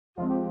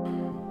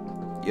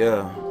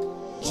Yeah.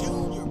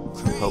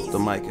 Hope the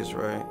mic is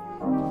right.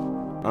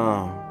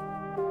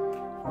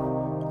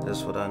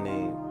 That's what I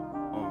need.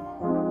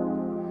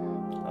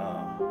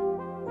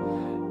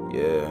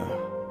 Yeah.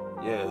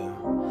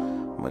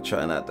 I'ma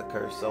try not to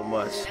curse so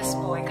much. This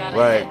boy got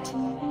right. a hit.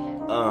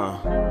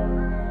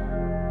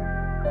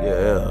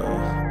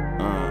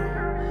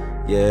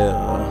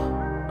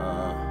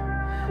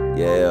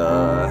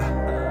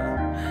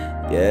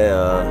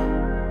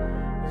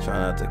 Try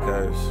not to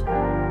curse.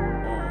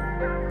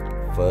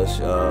 For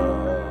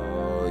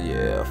sure.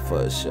 Yeah,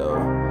 for sure.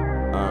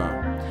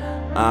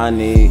 I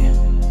need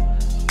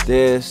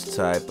this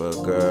type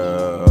of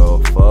girl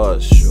for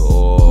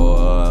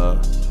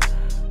sure.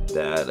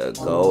 That'll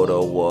go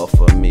to war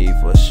for me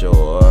for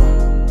sure.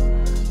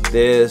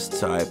 This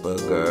type of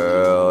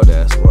girl,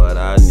 that's what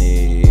I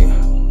need.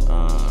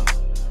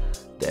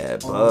 That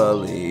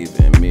believe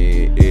in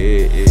me.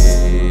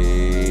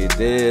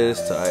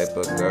 This type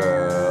of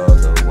girl,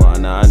 the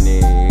one I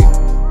need.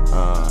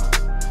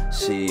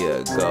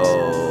 She'll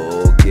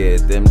go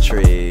get them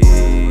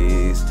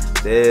trees.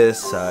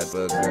 This type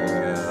of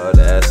girl,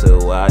 that's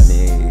who I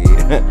need.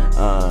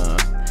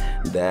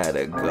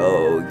 That'll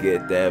go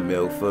get that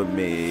milk for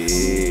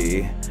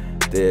me.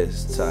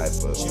 This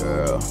type of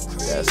girl,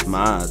 that's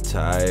my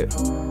type.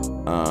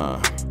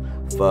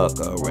 Fuck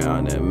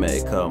around and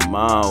make her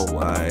my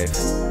wife.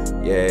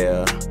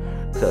 Yeah,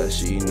 cause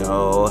she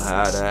know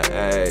how to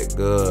act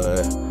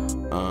good.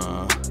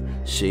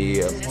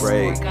 She'll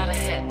break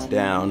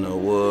down the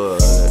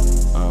wood.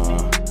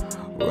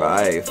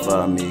 Right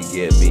for me,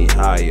 get me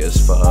high as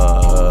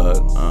fuck.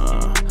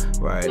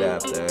 Right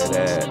after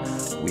that,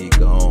 we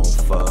gon'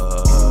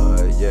 fuck,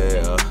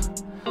 yeah.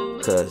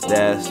 Cause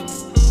that's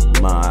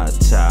my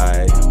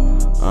type.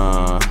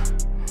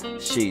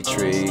 She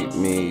treat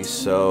me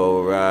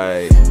so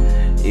right.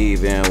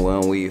 Even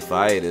when we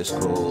fight, it's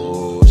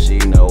cool. She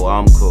know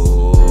I'm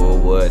cool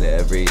with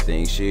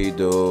everything she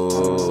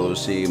do.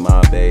 She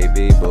my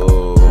baby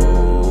boo.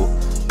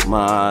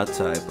 My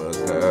type of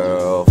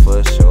girl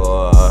for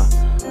sure.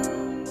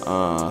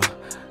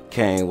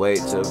 Can't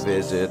wait to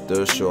visit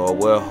the shore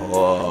with her.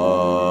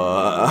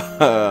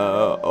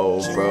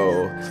 Oh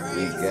bro,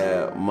 we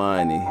got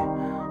money.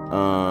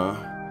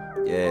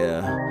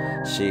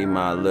 Yeah, she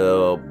my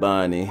little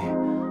bunny.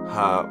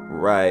 Hop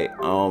right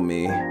on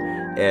me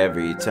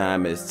every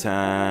time it's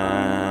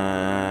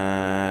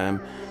time.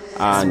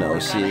 I know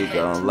she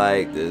gon'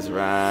 like this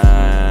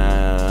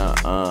rhyme.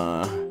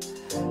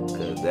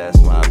 Cause that's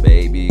my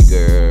baby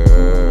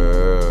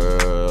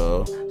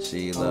girl.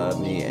 She love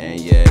me and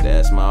yeah,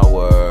 that's my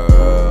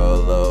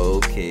world, low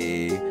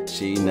key.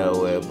 She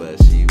know it,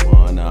 but she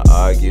wanna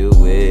argue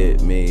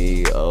with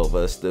me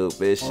over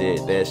stupid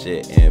shit. That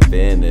shit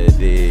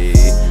infinity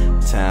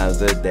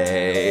times a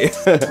day.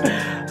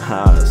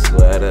 I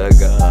swear to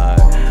God,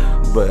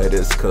 but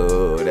it's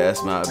cool.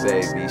 That's my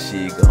baby.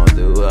 She gon'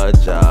 do her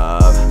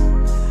job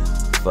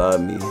for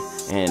me,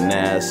 and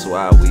that's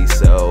why we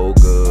so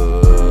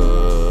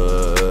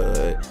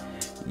good.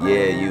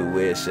 Yeah, you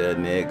wish a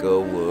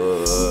nigga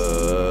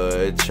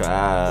would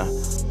try.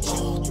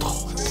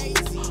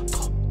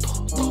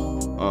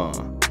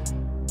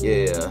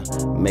 Yeah,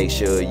 make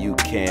sure you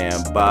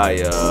can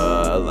buy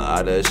a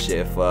lot of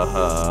shit for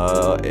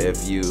her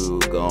if you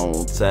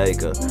gon'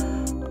 take her.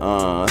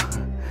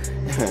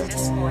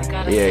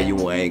 Yeah,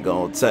 you ain't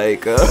gon'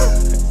 take her.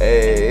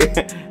 Hey,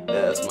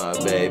 that's my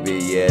baby.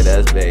 Yeah,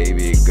 that's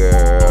baby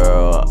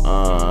girl.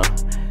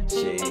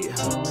 She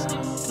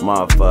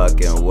my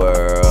fucking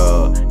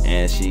world,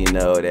 and she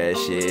know that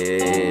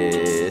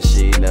shit.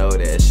 She know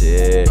that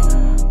shit.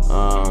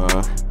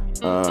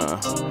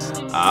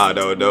 I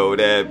don't know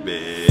that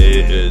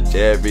bitch.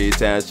 Every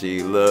time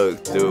she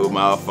look through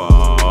my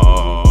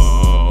phone,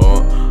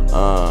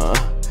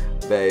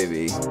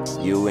 baby,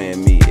 you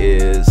and me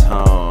is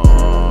home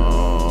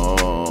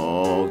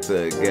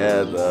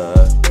together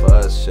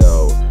for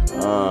sure.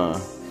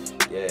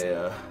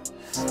 Yeah,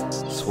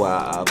 that's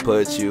why I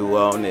put you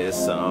on this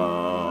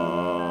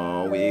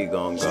song. We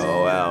gon'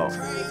 go out,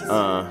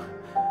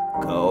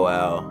 go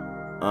out,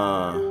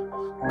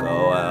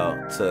 go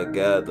out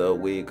together.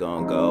 We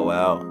gon' go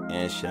out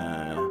and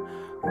shine,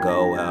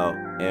 go out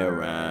and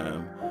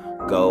rhyme,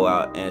 go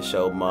out and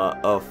show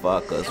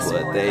motherfuckers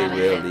what they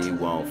really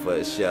want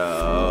for sure.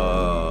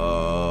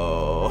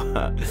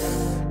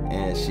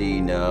 And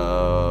she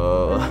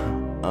know,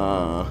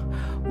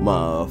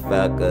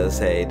 motherfuckers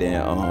hating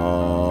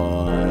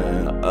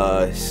on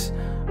us.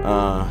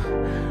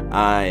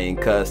 I ain't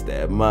cussed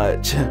that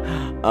much.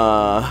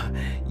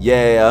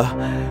 Yeah,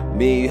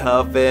 me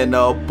huffing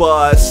a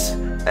bus.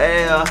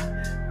 Yeah,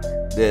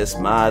 this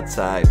my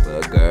type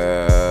of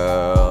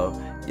girl.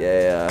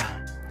 Yeah,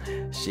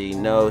 she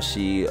know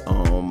she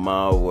on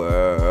my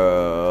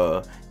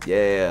world.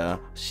 Yeah,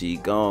 she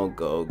gon'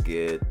 go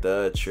get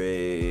the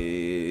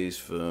trees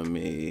for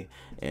me,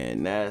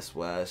 and that's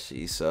why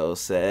she so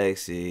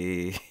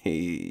sexy.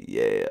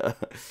 Yeah,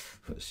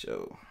 for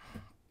sure.